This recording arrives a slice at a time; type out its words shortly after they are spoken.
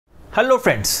Hello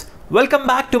friends, welcome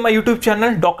back to my YouTube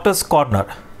channel Doctor's Corner.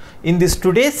 In this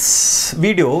today's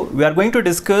video, we are going to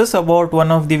discuss about one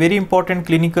of the very important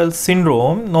clinical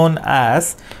syndrome known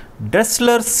as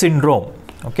Dressler syndrome.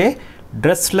 Okay,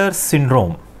 Dressler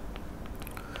syndrome.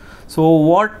 So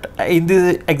what in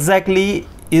this exactly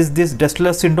is this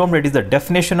Dressler syndrome? That is the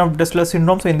definition of Dressler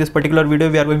syndrome. So in this particular video,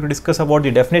 we are going to discuss about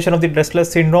the definition of the Dressler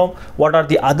syndrome, what are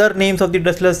the other names of the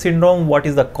Dressler syndrome, what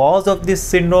is the cause of this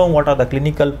syndrome, what are the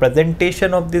clinical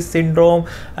presentation of this syndrome,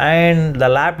 and the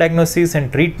lab diagnosis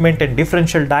and treatment and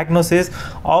differential diagnosis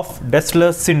of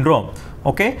Dressler syndrome.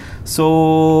 Okay,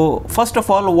 so first of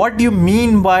all, what do you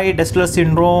mean by Dressler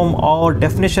syndrome or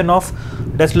definition of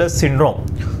Dressler syndrome?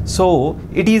 So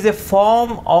it is a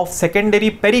form of secondary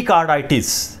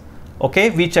pericarditis, okay,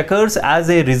 which occurs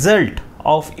as a result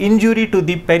of injury to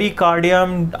the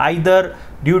pericardium either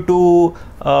due to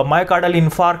myocardial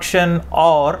infarction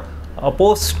or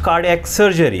post cardiac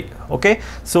surgery. Okay,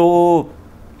 so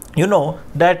you know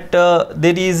that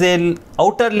there is a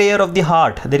outer layer of the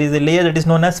heart, there is a layer that is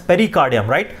known as pericardium,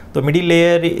 right? The middle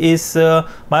layer is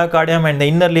myocardium and the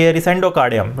inner layer is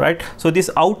endocardium, right? So this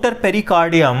outer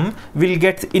pericardium will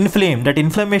get inflamed. That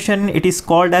inflammation, it is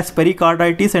called as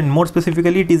pericarditis, and more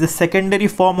specifically it is a secondary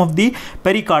form of the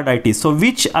pericarditis, so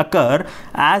which occur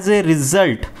as a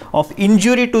result of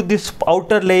injury to this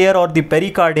outer layer or the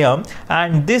pericardium,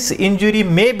 and this injury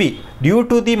may be due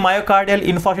to the myocardial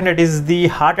infarction, that is the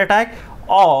heart attack,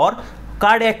 or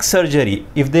cardiac surgery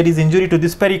if there is injury to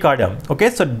this pericardium.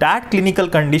 Okay, so that clinical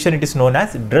condition, it is known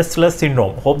as Dressler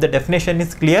syndrome. Hope the definition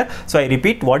is clear. So I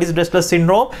repeat, what is Dressler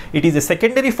syndrome? It is a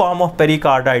secondary form of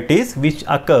pericarditis which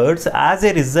occurs as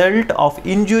a result of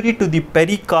injury to the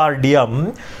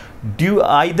pericardium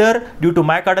either due to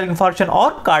myocardial infarction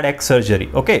or cardiac surgery.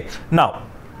 Okay, now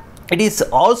it is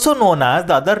also known as,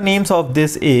 the other names of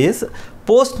this is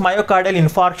postmyocardial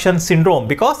infarction syndrome,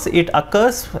 because it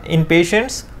occurs in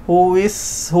patients who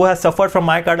has suffered from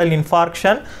myocardial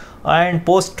infarction and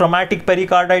post-traumatic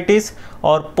pericarditis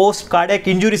or post-cardiac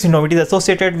injury syndrome. It is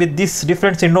associated with these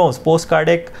different syndromes,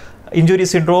 post-cardiac injury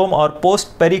syndrome or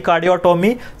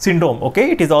post-pericardiotomy syndrome.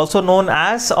 Okay, it is also known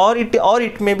as, or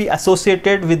it may be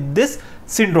associated with this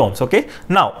syndromes. Okay,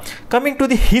 now coming to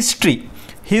the history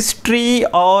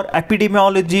or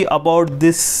epidemiology about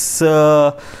this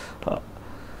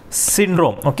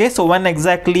syndrome. Okay, so when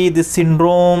exactly this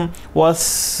syndrome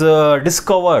was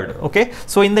discovered? Okay,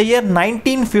 so in the year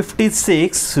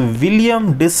 1956,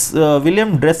 William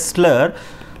Dressler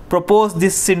proposed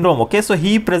this syndrome. Okay, so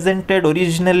he presented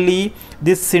originally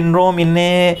this syndrome in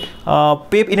a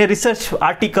research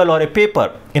article or a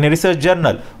paper in a research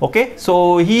journal. Okay,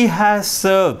 so he has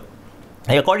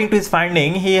according to his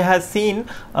finding, he has seen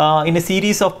in a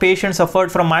series of patients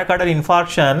suffered from myocardial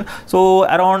infarction, so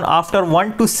around after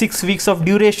 1 to 6 weeks of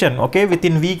duration, okay,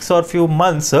 within weeks or few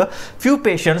months, few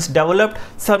patients developed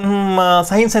some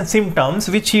signs and symptoms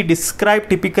which he described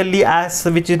typically as,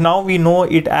 which is now we know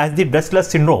it as the Dressler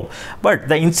syndrome. But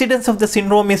the incidence of the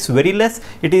syndrome is very less.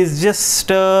 It is just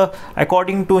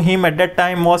according to him at that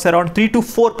time was around 3 to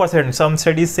 4%. Some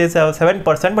studies say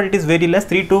 7%, but it is very less,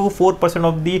 3 to 4%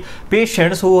 of the patients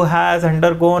who has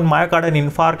undergone myocardial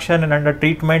infarction and under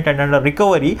treatment and under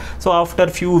recovery. So after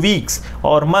few weeks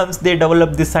or months, they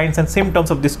develop the signs and symptoms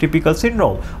of this typical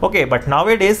syndrome. Okay, but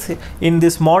nowadays in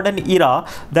this modern era,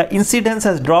 the incidence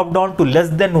has dropped down to less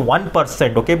than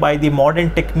 1%. Okay, by the modern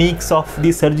techniques of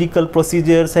the surgical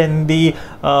procedures and the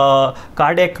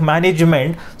cardiac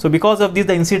management. So because of this,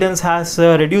 the incidence has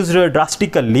reduced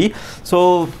drastically.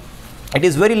 So it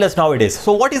is very less nowadays.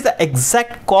 So what is the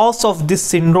exact cause of this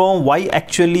syndrome? Why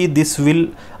actually this will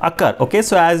occur? Okay,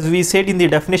 so as we said in the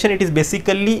definition, it is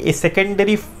basically a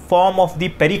secondary form of the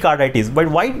pericarditis. But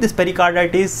why this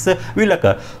pericarditis will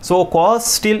occur? So cause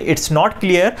still it's not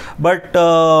clear, but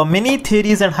many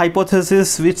theories and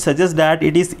hypotheses which suggest that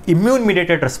it is immune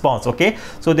mediated response. Okay,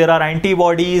 so there are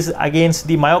antibodies against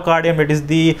the myocardium, that is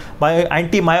the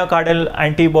anti-myocardial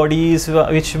antibodies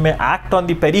which may act on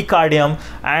the pericardium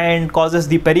and causes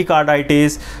the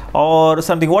pericarditis or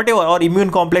something, whatever, or immune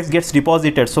complex gets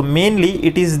deposited. So mainly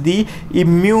it is the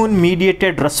immune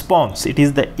mediated response. It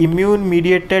is the immune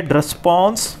mediated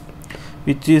response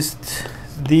which is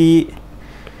the,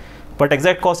 but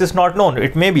exact cause is not known.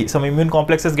 It may be some immune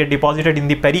complexes get deposited in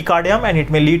the pericardium and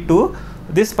it may lead to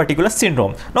this particular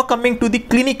syndrome. Now coming to the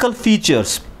clinical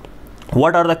features.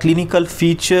 What are the clinical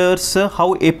features?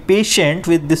 How a patient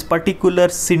with this particular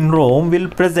syndrome will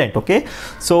present? Okay,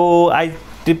 so I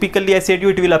typically I said you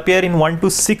it will appear in 1 to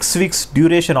 6 weeks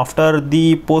duration after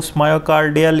the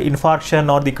postmyocardial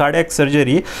infarction or the cardiac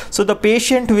surgery. So the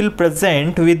patient will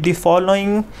present with the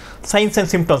following signs and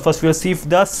symptoms. First we will see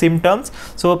the symptoms.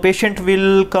 So patient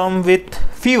will come with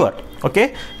fever,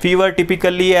 okay, fever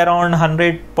typically around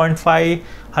 100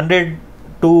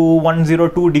 to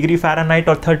 102 degree Fahrenheit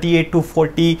or 38 to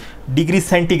 40 degrees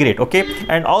centigrade, okay,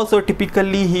 and also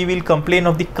typically he will complain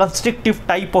of the constrictive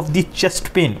type of the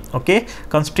chest pain, okay,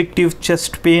 constrictive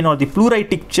chest pain or the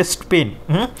pleuritic chest pain.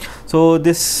 So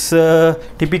this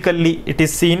typically it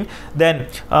is seen. Then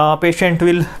patient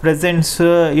will present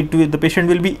the patient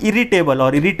will be irritable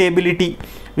or irritability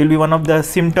will be one of the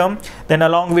symptom. Then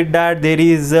along with that there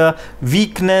is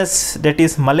weakness, that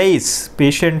is malaise.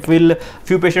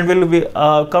 Few patient will be,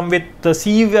 come with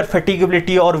severe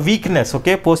fatigability or weakness,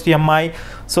 okay, post MI.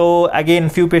 So again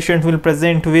few patients will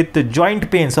present with joint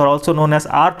pains or also known as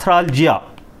arthralgia,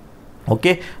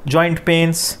 okay, joint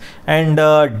pains, and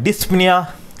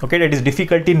dyspnea, okay, that is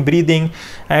difficulty in breathing,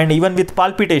 and even with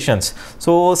palpitations.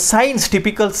 So signs,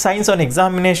 typical signs on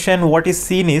examination, what is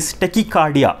seen is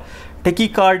tachycardia.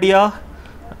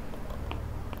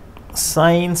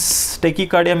 Signs,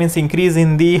 tachycardia means increase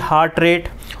in the heart rate,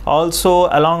 also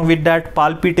along with that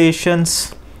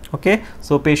palpitations, okay.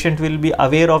 So patient will be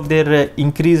aware of their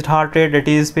increased heart rate, that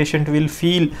is patient will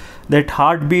feel that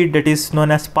heartbeat, that is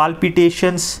known as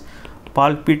palpitations.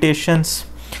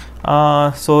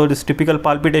 So this typical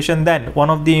palpitation. Then one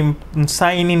of the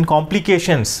sign in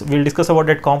complications, we'll discuss about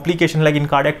that complication, like in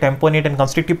cardiac tamponade and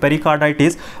constrictive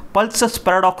pericarditis,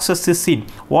 pulsusparadoxus is seen.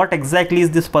 What exactly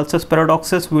is this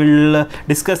pulsusparadoxus? We'll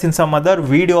discuss in some other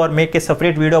video or make a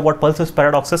separate video about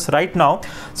pulsusparadoxus right now.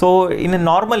 So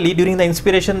normally during the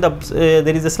inspiration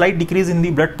there is a slight decrease in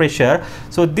the blood pressure.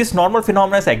 So this normal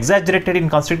phenomenon is exaggerated in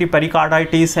constrictive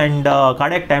pericarditis and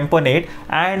cardiac tamponade,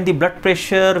 and the blood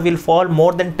pressure will fall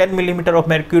more than 10 millimeter of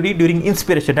mercury during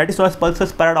inspiration, that is known as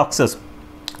pulsusparadoxus.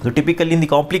 So typically in the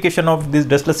complication of this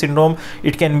Dressler syndrome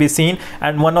it can be seen.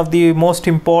 And one of the most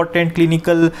important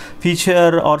clinical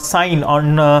feature or sign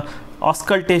on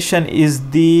auscultation is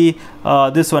the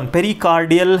this one,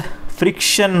 pericardial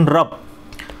friction rub,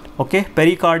 okay,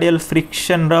 pericardial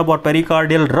friction rub or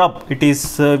pericardial rub, it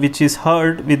is which is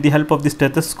heard with the help of the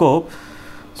stethoscope.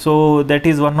 So that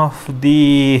is one of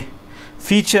the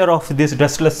feature of this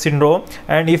Dressler syndrome.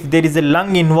 And if there is a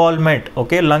lung involvement,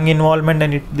 okay, lung involvement,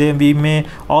 and we may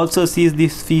also see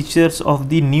these features of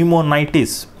the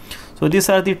pneumonitis. So these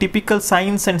are the typical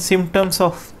signs and symptoms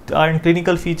of and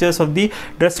clinical features of the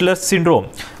Dressler syndrome.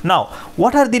 Now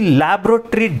what are the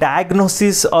laboratory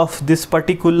diagnosis of this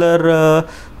particular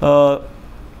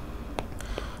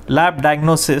lab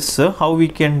diagnosis, how we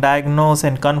can diagnose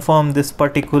and confirm this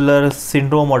particular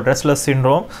syndrome or Dressler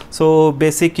syndrome? So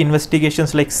basic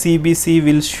investigations like CBC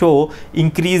will show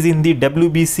increase in the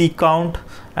WBC count,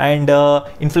 and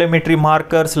inflammatory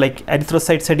markers like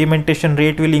erythrocyte sedimentation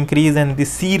rate will increase, and the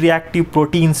C-reactive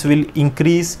proteins will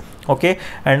increase, okay.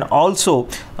 And also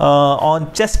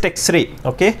on chest x-ray,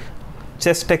 okay,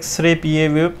 chest x-ray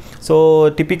PA wave. So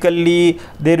typically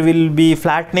there will be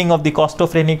flattening of the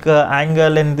costophrenic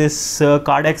angle, and this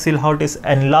cardiac heart is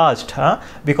enlarged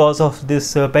because of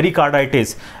this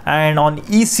pericarditis. And on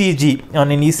ECG,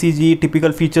 on an ECG,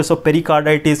 typical features of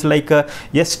pericarditis like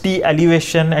ST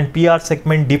elevation and PR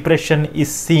segment depression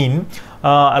is seen,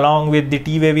 along with the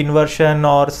T wave inversion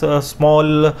or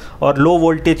small or low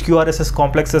voltage QRSS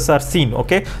complexes are seen,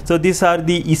 okay. So these are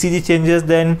the ECG changes.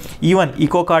 Then even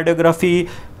echocardiography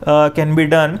can be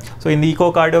done. So in the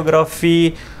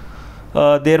echocardiography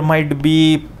there might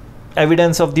be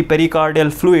evidence of the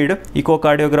pericardial fluid,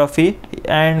 echocardiography,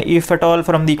 and if at all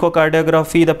from the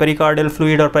echocardiography the pericardial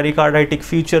fluid or pericarditic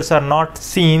features are not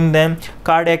seen, then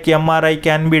cardiac MRI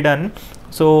can be done.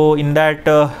 So in that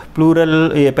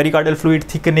pericardial fluid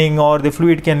thickening or the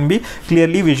fluid can be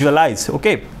clearly visualized,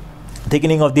 okay,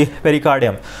 thickening of the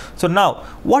pericardium. So now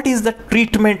what is the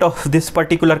treatment of this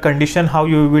particular condition, how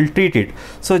you will treat it?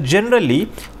 So generally,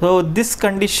 so this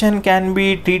condition can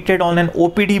be treated on an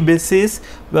OPD basis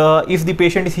if the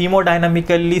patient is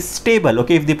hemodynamically stable,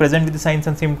 okay, if they present with the signs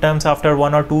and symptoms after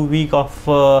 1 or 2 weeks of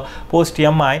post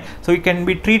MI. So it can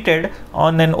be treated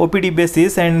on an OPD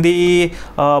basis, and the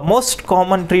most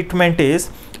common treatment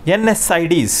is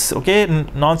NSAIDs, okay,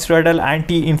 non-steroidal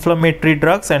anti-inflammatory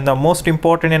drugs. And the most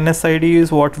important NSAID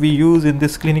studies, what we use in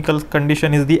this clinical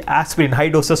condition is the aspirin, high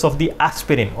doses of the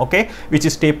aspirin, okay, which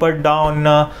is tapered down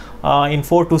in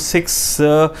 4 to 6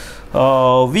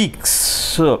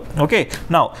 weeks. Okay,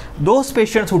 now those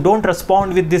patients who don't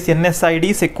respond with this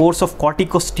NSAIDs, a course of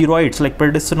corticosteroids like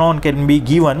prednisolone can be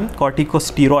given.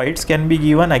 Corticosteroids can be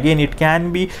given. Again, it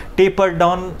can be tapered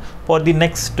down for the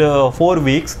next 4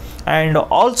 weeks. And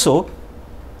also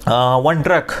one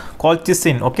drug,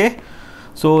 colchicine, okay.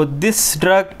 So this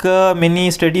drug,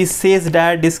 many studies says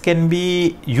that this can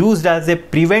be used as a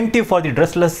preventive for the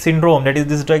Dressler syndrome. That is,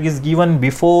 this drug is given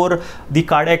before the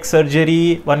cardiac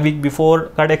surgery, 1 week before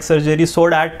cardiac surgery, so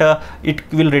that it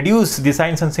will reduce the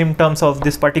signs and symptoms of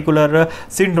this particular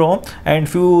syndrome. And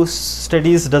few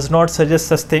studies does not suggest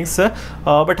such things,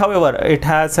 but however, it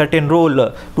has certain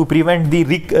role to prevent the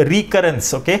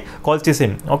recurrence, okay,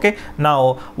 colchicine, okay.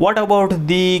 Now, what about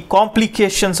the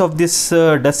complications of this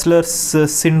Dressler's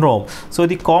syndrome? So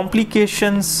the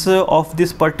complications of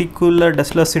this particular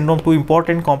Dressler syndrome, two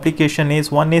important complication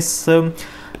is, one is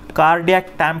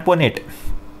cardiac tamponade.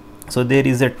 So there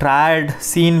is a triad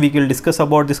scene. We will discuss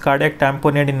about this cardiac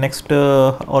tamponade in next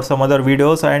or some other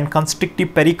videos. And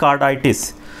constrictive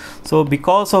pericarditis. So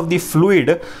because of the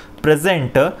fluid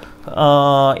present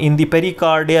in the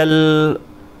pericardial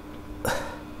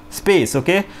space,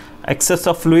 okay, excess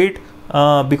of fluid,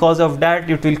 because of that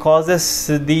it will causes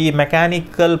the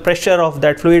mechanical pressure of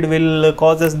that fluid will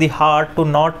causes the heart to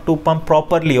not to pump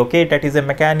properly, okay. That is a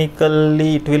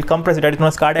mechanically it will compress, that is known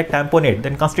as cardiac tamponade.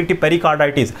 Then constrictive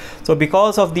pericarditis. So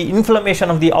because of the inflammation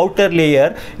of the outer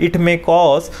layer, it may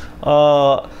cause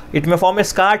it may form a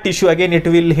scar tissue. Again, it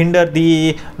will hinder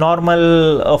the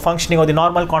normal functioning or the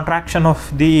normal contraction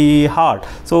of the heart.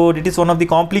 So it is one of the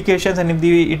complications, and if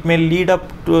it may lead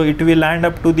up to, it will land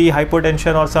up to the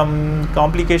hypotension or some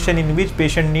complication in which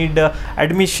patient need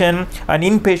admission, an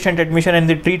inpatient admission, and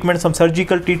the treatment, some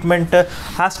surgical treatment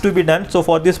has to be done. So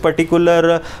for this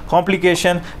particular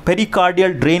complication,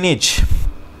 pericardial drainage,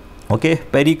 okay,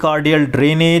 pericardial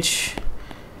drainage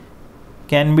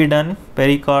can be done,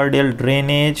 pericardial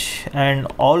drainage, and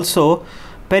also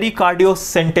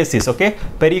pericardiocentesis, okay,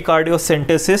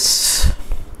 pericardiocentesis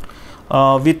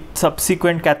with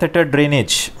subsequent catheter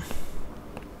drainage.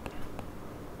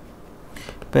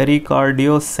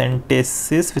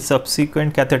 Pericardiocentesis with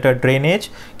subsequent catheter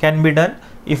drainage can be done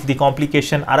if the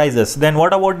complication arises. Then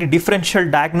what about the differential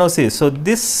diagnosis? So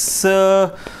this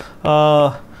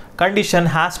condition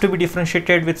has to be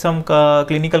differentiated with some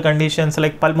clinical conditions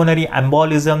like pulmonary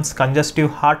embolisms,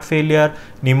 congestive heart failure,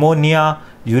 pneumonia,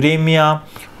 uremia,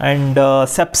 and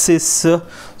sepsis,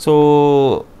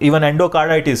 so even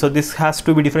endocarditis. So this has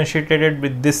to be differentiated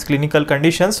with this clinical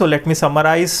condition. So let me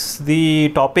summarize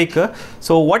the topic.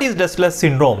 So what is Dressler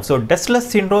syndrome? So Dressler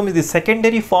syndrome is the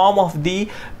secondary form of the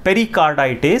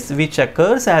pericarditis which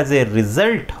occurs as a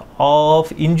result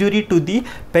of injury to the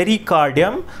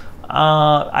pericardium,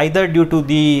 either due to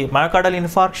the myocardial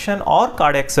infarction or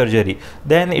cardiac surgery.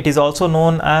 Then it is also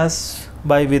known as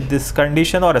with this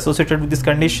condition or associated with this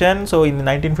condition. So in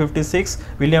 1956,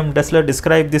 William Dressler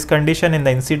described this condition, and the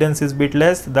incidence is bit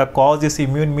less. The cause is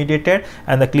immune mediated,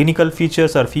 and the clinical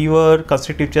features are fever,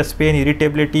 constrictive chest pain,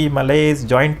 irritability, malaise,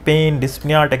 joint pain,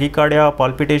 dyspnea, tachycardia,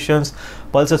 palpitations,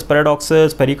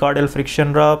 pulsusparadoxus, pericardial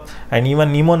friction rub, and even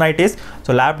pneumonitis.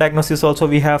 So lab diagnosis also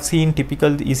we have seen, typical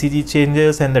ECG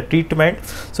changes, and the treatment.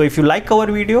 So if you like our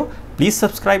video, please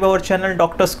subscribe our channel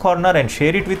Doctor's Corner and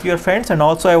share it with your friends. And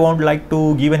also I would like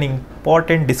to give an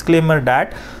important disclaimer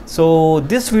that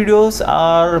these videos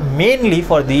are mainly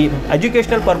for the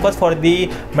educational purpose for the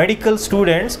medical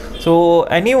students. So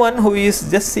anyone who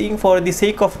is just seeing for the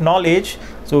sake of knowledge,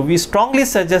 so we strongly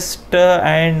suggest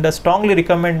and strongly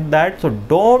recommend that. So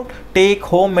don't take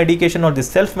home medication or the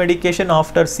self medication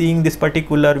after seeing this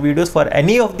particular videos for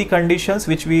any of the conditions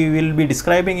which we will be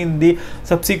describing in the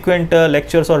subsequent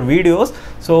lectures or videos.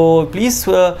 So please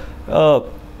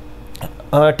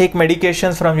take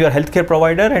medications from your healthcare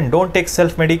provider, and don't take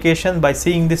self medication by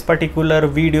seeing this particular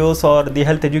videos or the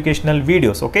health educational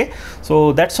videos, okay.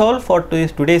 So that's all for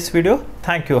today's video.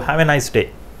 Thank you. Have a nice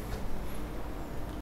day.